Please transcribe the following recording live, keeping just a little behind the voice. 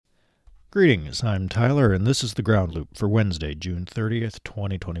Greetings, I'm Tyler, and this is the Ground Loop for Wednesday, June 30th,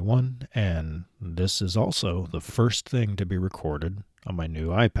 2021, and this is also the first thing to be recorded on my new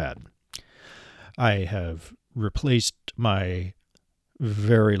iPad. I have replaced my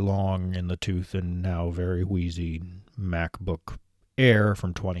very long in the tooth and now very wheezy MacBook Air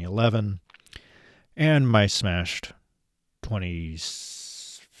from 2011 and my smashed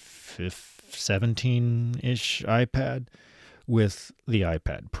 2017-ish iPad with the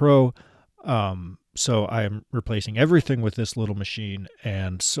iPad Pro. So I'm replacing everything with this little machine,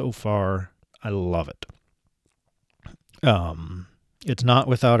 and so far, I love it. It's not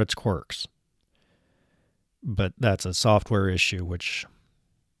without its quirks, but that's a software issue, which,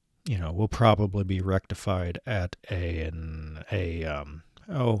 will probably be rectified at a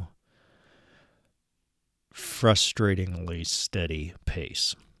frustratingly steady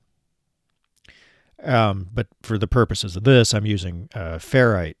pace. But for the purposes of this, I'm using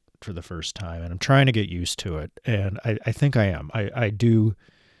Ferrite for the first time, and I'm trying to get used to it, and I think I am. I do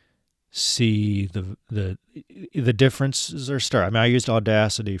see the differences are starting. I mean, I used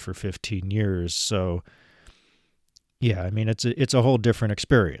Audacity for 15 years, so yeah, I mean, it's a whole different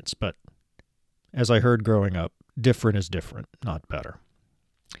experience, but as I heard growing up, different is different, not better.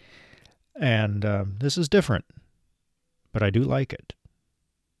 And this is different, but I do like it.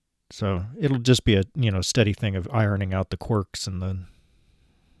 So it'll just be a steady thing of ironing out the quirks and the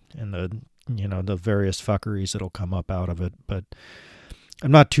various fuckeries that'll come up out of it. But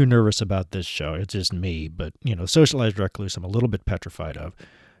I'm not too nervous about this show. It's just me. But socialized recluse, I'm a little bit petrified of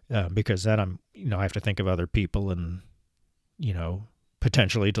because then I have to think of other people and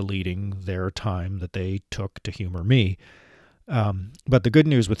potentially deleting their time that they took to humor me. But the good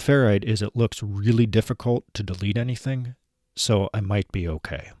news with Ferrite is it looks really difficult to delete anything, so I might be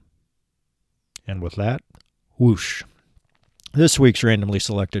okay. And with that, whoosh. This week's randomly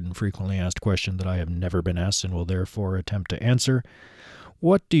selected and frequently asked question that I have never been asked and will therefore attempt to answer: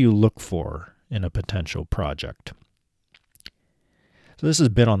 what do you look for in a potential project? So this has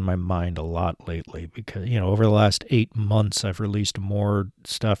been on my mind a lot lately because, over the last 8 months, I've released more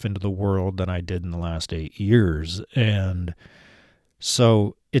stuff into the world than I did in the last 8 years. And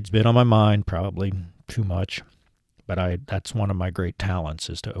so it's been on my mind, probably too much, but that's one of my great talents,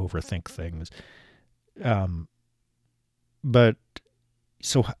 is to overthink things. But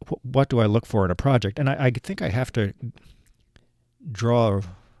so what do I look for in a project? And I think I have to draw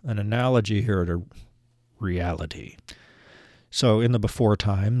an analogy here to reality. So in the before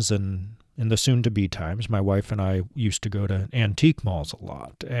times and in the soon-to-be times, my wife and I used to go to antique malls a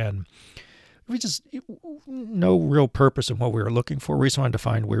lot. And we just, no real purpose in what we were looking for. We just wanted to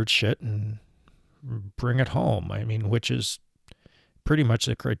find weird shit and bring it home. I mean, which is pretty much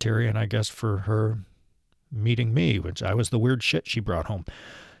the criterion, I guess, for her meeting me, which I was the weird shit she brought home.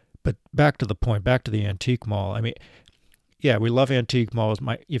 But back to the point, back to the antique mall. I mean, yeah, we love antique malls.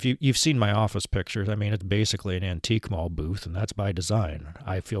 If you've seen my office pictures, I mean, it's basically an antique mall booth, and that's by design.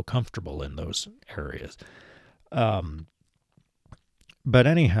 I feel comfortable in those areas. But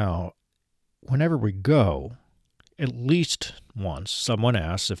anyhow, whenever we go, at least once, someone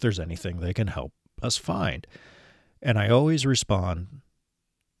asks if there's anything they can help us find. And I always respond,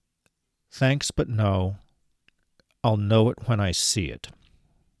 thanks, but no. I'll know it when I see it.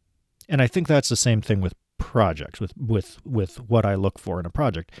 And I think that's the same thing with projects, with what I look for in a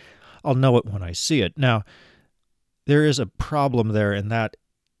project. I'll know it when I see it. Now, there is a problem there, and that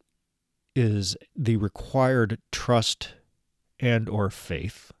is the required trust and or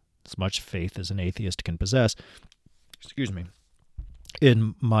faith, as much faith as an atheist can possess,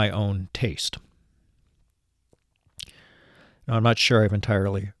 in my own taste. Now, I'm not sure I've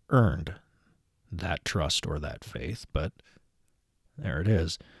entirely earned that trust or that faith, but there it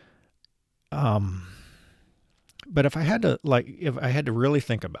is. But if I had to really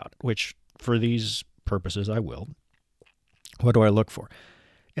think about it, which for these purposes I will, what do I look for?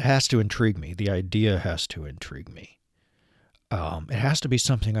 It has to intrigue me. The idea has to intrigue me. It has to be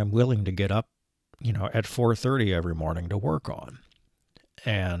something I'm willing to get up, at 4:30 every morning to work on.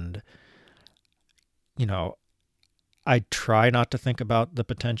 And, I try not to think about the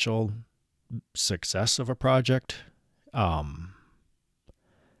potential success of a project,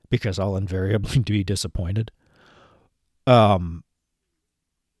 because I'll invariably be disappointed.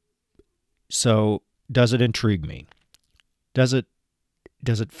 So does it intrigue me? Does it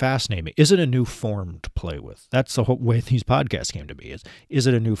fascinate me? Is it a new form to play with? That's the whole way these podcasts came to be. Is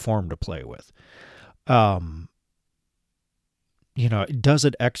it a new form to play with? Does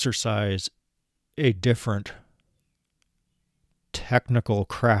it exercise a different technical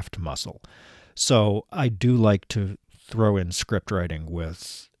craft muscle? So I do like to throw in script writing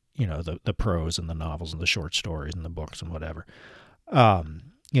with the prose and the novels and the short stories and the books and whatever. My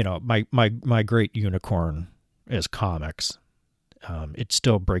great unicorn is comics. It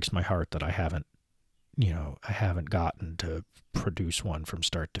still breaks my heart that I haven't gotten to produce one from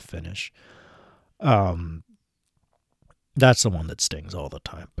start to finish. That's the one that stings all the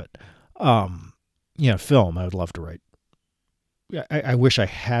time. But, film, I would love to write. I wish I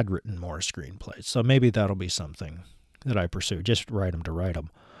had written more screenplays. So maybe that'll be something that I pursue. Just write them to write them.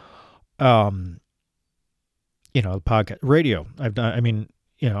 The podcast, radio. I've done,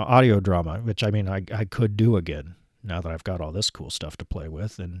 audio drama, which I could do again now that I've got all this cool stuff to play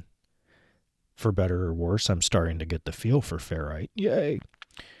with. And for better or worse, I'm starting to get the feel for Ferrite. Yay.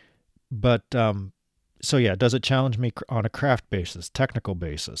 But, does it challenge me on a craft basis, technical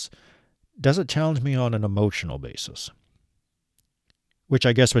basis? Does it challenge me on an emotional basis? Which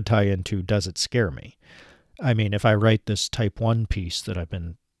I guess would tie into, does it scare me? If I write this type 1 piece that I've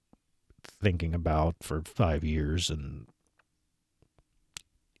been thinking about for 5 years and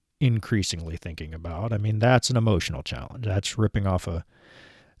increasingly thinking about, that's an emotional challenge. That's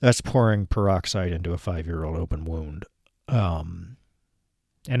that's pouring peroxide into a 5-year-old open wound. And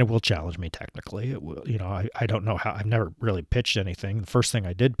it will challenge me technically. It will, I don't know how. I've never really pitched anything. The first thing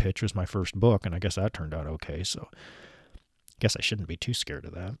I did pitch was my first book, and I guess that turned out okay. So I guess I shouldn't be too scared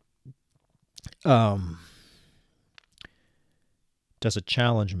of that. Does it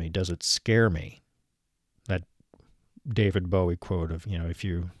challenge me? Does it scare me? That David Bowie quote of,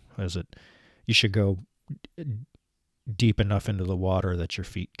 you should go deep enough into the water that your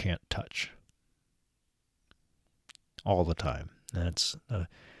feet can't touch. All the time. That's a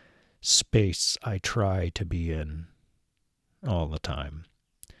space I try to be in all the time.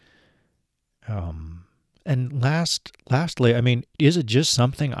 And lastly, is it just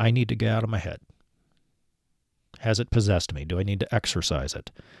something I need to get out of my head? Has it possessed me? Do I need to exercise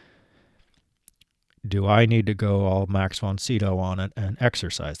it? Do I need to go all Max von Sydow on it and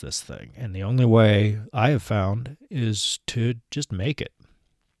exercise this thing? And the only way I have found is to just make it.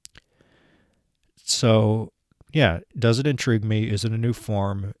 So, yeah, does it intrigue me? Is it a new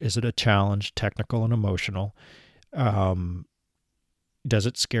form? Is it a challenge, technical and emotional? Does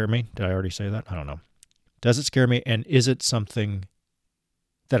it scare me? Did I already say that? I don't know. Does it scare me? And is it something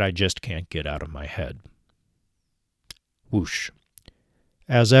that I just can't get out of my head? Whoosh.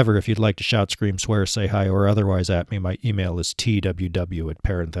 As ever, if you'd like to shout, scream, swear, say hi, or otherwise at me, my email is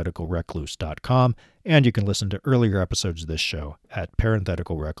tww@parentheticalrecluse.com, and you can listen to earlier episodes of this show at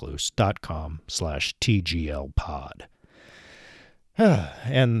parentheticalrecluse.com/tglpod.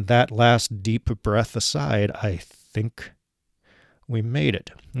 And that last deep breath aside, I think we made it.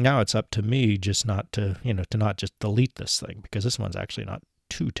 Now it's up to me just not to not just delete this thing, because this one's actually not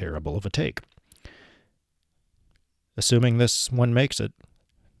too terrible of a take. Assuming this one makes it.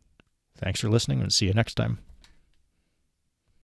 Thanks for listening, and see you next time.